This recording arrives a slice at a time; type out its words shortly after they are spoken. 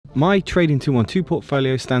My Trading 212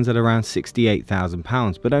 portfolio stands at around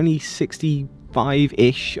 £68,000, but only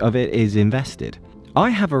 65-ish of it is invested. I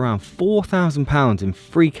have around £4,000 in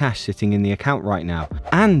free cash sitting in the account right now,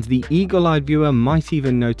 and the eagle-eyed viewer might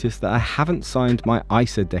even notice that I haven't signed my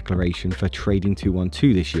ISA declaration for Trading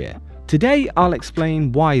 212 this year. Today I'll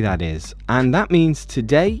explain why that is, and that means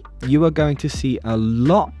today you are going to see a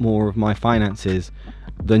lot more of my finances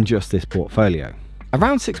than just this portfolio.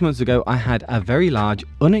 Around 6 months ago, I had a very large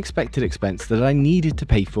unexpected expense that I needed to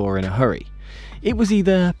pay for in a hurry. It was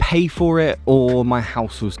either pay for it or my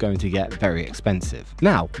house was going to get very expensive.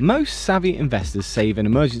 Now, most savvy investors save an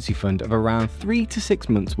emergency fund of around 3 to 6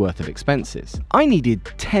 months worth of expenses. I needed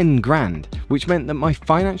 10 grand, which meant that my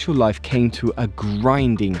financial life came to a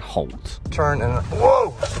grinding halt. Turn and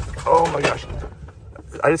whoa! Oh my gosh.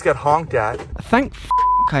 I just got honked at. Thank f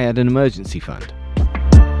I had an emergency fund.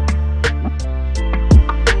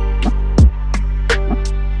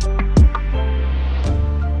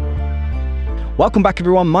 Welcome back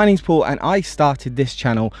everyone, my name's Paul and I started this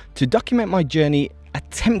channel to document my journey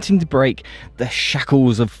attempting to break the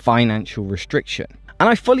shackles of financial restriction. And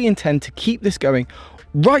I fully intend to keep this going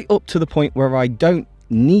right up to the point where I don't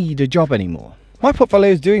need a job anymore. My portfolio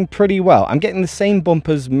is doing pretty well. I'm getting the same bump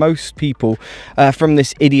as most people from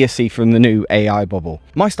this idiocy from the new AI bubble.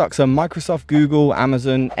 My stocks are Microsoft, Google,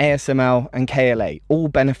 Amazon, ASML and KLA, all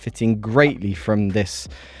benefiting greatly from this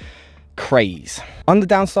craze. On the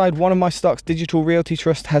downside, one of my stocks, Digital Realty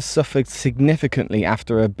Trust, has suffered significantly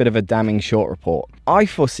after a bit of a damning short report. I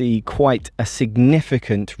foresee quite a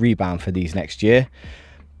significant rebound for these next year,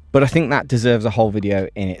 but I think that deserves a whole video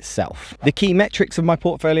in itself. The key metrics of my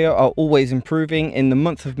portfolio are always improving. In the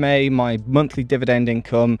month of May, my monthly dividend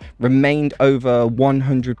income remained over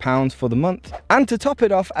 £100 for the month. And to top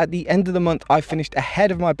it off, at the end of the month, I finished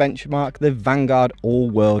ahead of my benchmark, the Vanguard All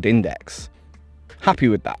World Index. Happy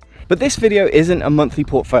with that. But this video isn't a monthly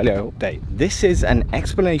portfolio update. This is an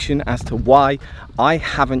explanation as to why I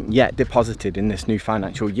haven't yet deposited in this new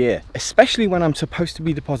financial year, especially when I'm supposed to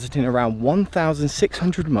be depositing around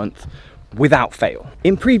 1,600 a month without fail.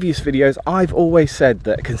 In previous videos, I've always said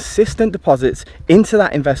that consistent deposits into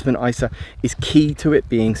that investment ISA is key to it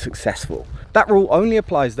being successful. That rule only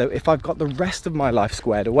applies though if I've got the rest of my life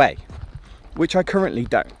squared away, which I currently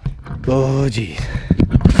don't. Oh geez.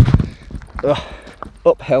 Ugh.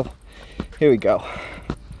 Uphill. Here we go.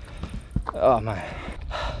 Oh man.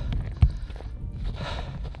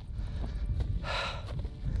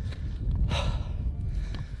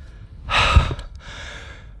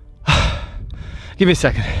 Give me a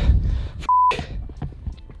second.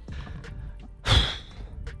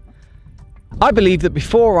 I believe that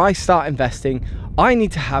before I start investing, I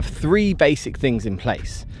need to have 3 basic things in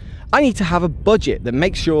place. I need to have a budget that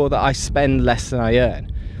makes sure that I spend less than I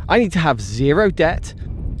earn. I need to have 0 debt,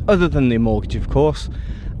 other than the mortgage of course,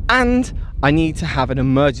 and I need to have an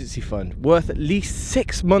emergency fund worth at least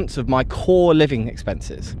 6 months of my core living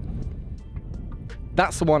expenses.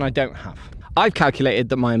 That's the one I don't have. I've calculated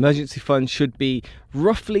that my emergency fund should be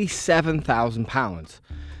roughly £7,000.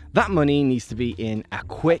 That money needs to be in a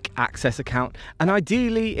quick access account, and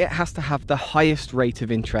ideally it has to have the highest rate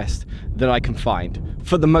of interest that I can find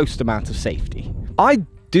for the most amount of safety. I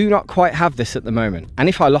do not quite have this at the moment, and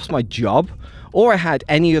if I lost my job or I had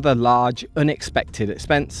any other large unexpected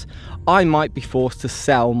expense, I might be forced to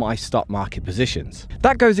sell my stock market positions.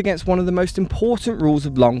 That goes against one of the most important rules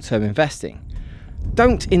of long-term investing.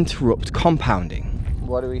 Don't interrupt compounding.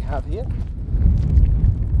 What do we have here?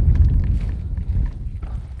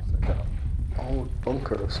 It's like an old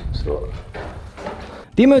bunker of some sort.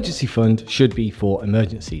 The emergency fund should be for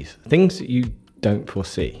emergencies, things that you don't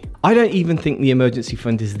foresee. I don't even think the emergency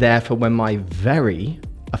fund is there for when my very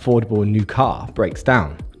affordable new car breaks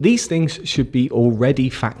down. These things should be already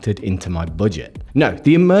factored into my budget. No,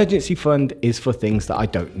 the emergency fund is for things that I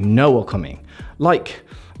don't know are coming, like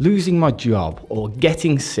losing my job or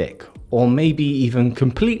getting sick, or maybe even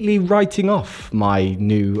completely writing off my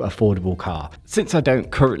new affordable car. Since I don't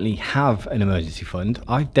currently have an emergency fund,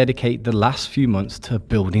 I've dedicated the last few months to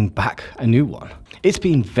building back a new one. It's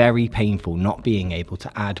been very painful not being able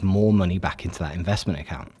to add more money back into that investment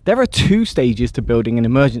account. There are 2 stages to building an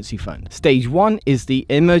emergency fund. Stage 1 is the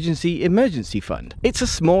emergency fund. It's a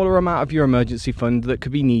smaller amount of your emergency fund that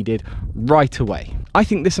could be needed right away. I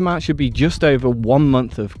think this amount should be just over 1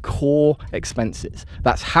 month of core expenses.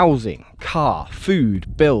 That's housing, car,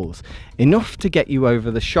 food, bills, enough to get you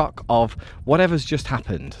over the shock of whatever's just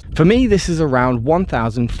happened. For me, this is around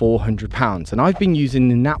 £1,400, and I've been using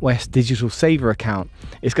the NatWest Digital Saver account.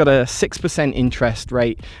 It's got a 6% interest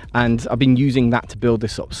rate, and I've been using that to build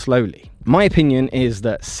this up slowly. My opinion is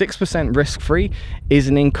that 6% risk-free is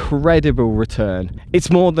an incredible return.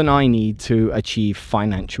 It's more than I need to achieve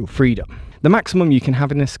financial freedom. The maximum you can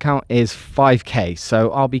have in this account is 5k,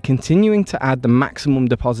 so I'll be continuing to add the maximum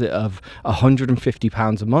deposit of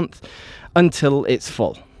 £150 a month until it's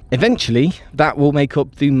full. Eventually, that will make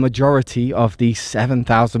up the majority of the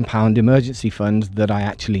 £7,000 emergency fund that I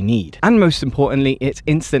actually need. And most importantly, it's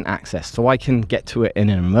instant access, so I can get to it in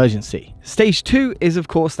an emergency. Stage 2 is of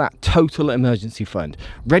course that total emergency fund,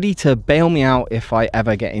 ready to bail me out if I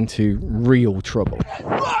ever get into real trouble.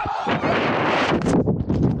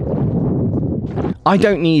 I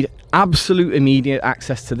don't need absolute immediate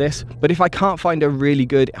access to this, but if I can't find a really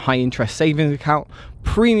good high interest savings account,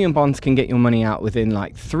 premium bonds can get your money out within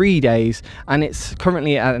like 3 days, and it's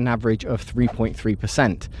currently at an average of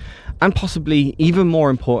 3.3%. And possibly even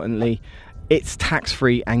more importantly, it's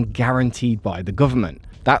tax-free and guaranteed by the government.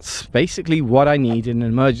 That's basically what I need in an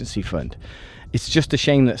emergency fund. It's just a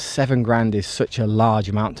shame that 7 grand is such a large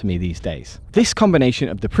amount to me these days. This combination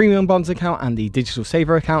of the premium bonds account and the digital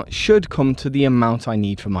saver account should come to the amount I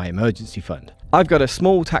need for my emergency fund. I've got a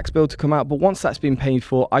small tax bill to come out, but once that's been paid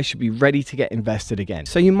for, I should be ready to get invested again.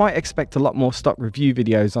 So you might expect a lot more stock review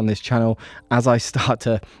videos on this channel as I start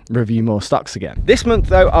to review more stocks again. This month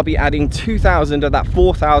though, I'll be adding 2,000 of that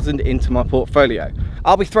 4,000 into my portfolio.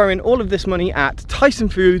 I'll be throwing all of this money at Tyson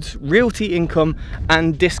Foods, Realty Income,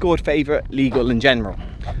 and Discord favorite Legal & General.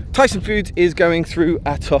 Tyson Foods is going through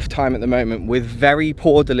a tough time at the moment with very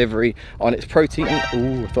poor delivery on its protein.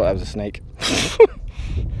 Ooh, I thought that was a snake.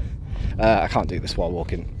 I can't do this while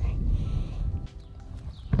walking.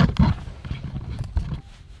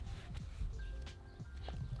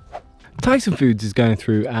 Tyson Foods is going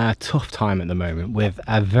through a tough time at the moment with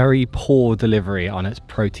a very poor delivery on its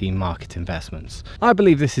protein market investments. I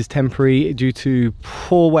believe this is temporary due to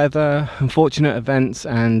poor weather, unfortunate events,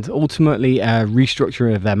 and ultimately a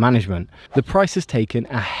restructuring of their management. The price has taken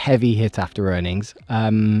a heavy hit after earnings,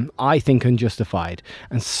 I think unjustified,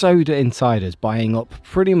 and so do insiders buying up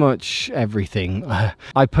pretty much everything.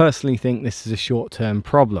 I personally think this is a short-term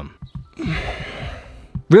problem.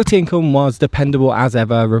 Realty Income was dependable as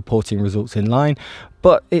ever, reporting results in line,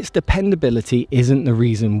 but its dependability isn't the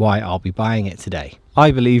reason why I'll be buying it today.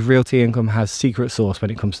 I believe Realty Income has secret sauce when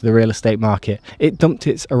it comes to the real estate market. It dumped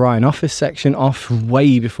its Orion office section off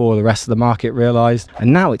way before the rest of the market realised,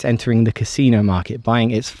 and now it's entering the casino market,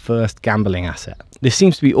 buying its first gambling asset. This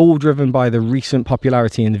seems to be all driven by the recent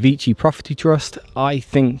popularity in the Vici Property Trust. I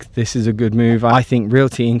think this is a good move. I think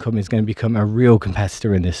Realty Income is going to become a real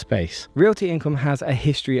competitor in this space. Realty Income has a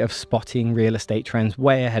history of spotting real estate trends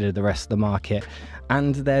way ahead of the rest of the market,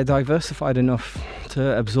 and they're diversified enough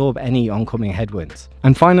to absorb any oncoming headwinds.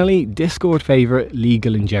 And finally, Discord favourite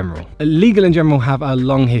Legal & General. Legal & General have a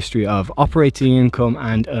long history of operating income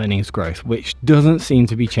and earnings growth, which doesn't seem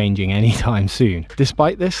to be changing anytime soon.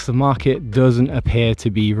 Despite this, the market doesn't appear to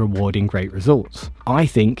be rewarding great results. I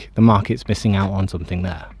think the market's missing out on something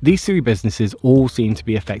there. These three businesses all seem to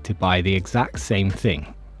be affected by the exact same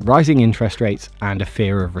thing: rising interest rates and a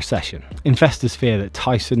fear of recession. Investors fear that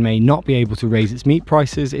Tyson may not be able to raise its meat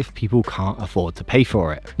prices if people can't afford to pay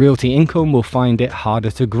for it. Realty Income will find it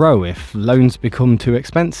harder to grow if loans become too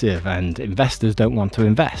expensive and investors don't want to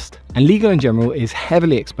invest. And Legal & General is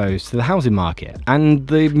heavily exposed to the housing market and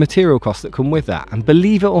the material costs that come with that. And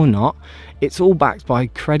believe it or not, it's all backed by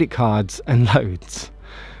credit cards and loans.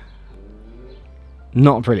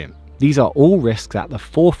 Not brilliant. These are all risks at the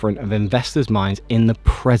forefront of investors' minds in the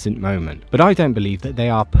present moment, but I don't believe that they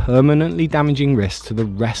are permanently damaging risks to the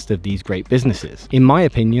rest of these great businesses. In my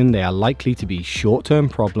opinion, they are likely to be short-term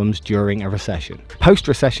problems during a recession.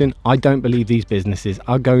 Post-recession, I don't believe these businesses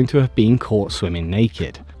are going to have been caught swimming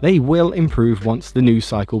naked. They will improve once the news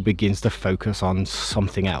cycle begins to focus on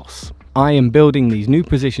something else. I am building these new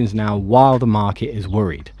positions now while the market is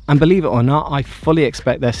worried. And believe it or not, I fully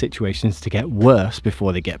expect their situations to get worse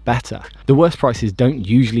before they get better. The worst prices don't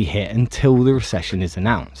usually hit until the recession is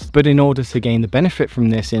announced. But in order to gain the benefit from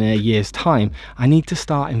this in a year's time, I need to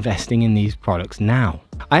start investing in these products now.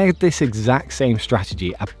 I had this exact same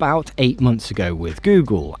strategy about 8 months ago with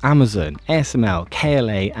Google, Amazon, ASML,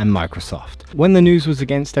 KLA and Microsoft. When the news was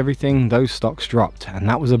against everything, those stocks dropped, and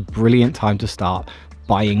that was a brilliant time to start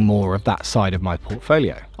buying more of that side of my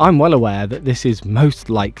portfolio. I'm well aware that this is most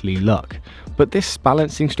likely luck, but this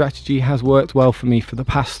balancing strategy has worked well for me for the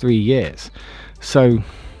past 3 years. So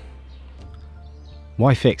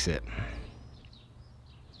why fix it?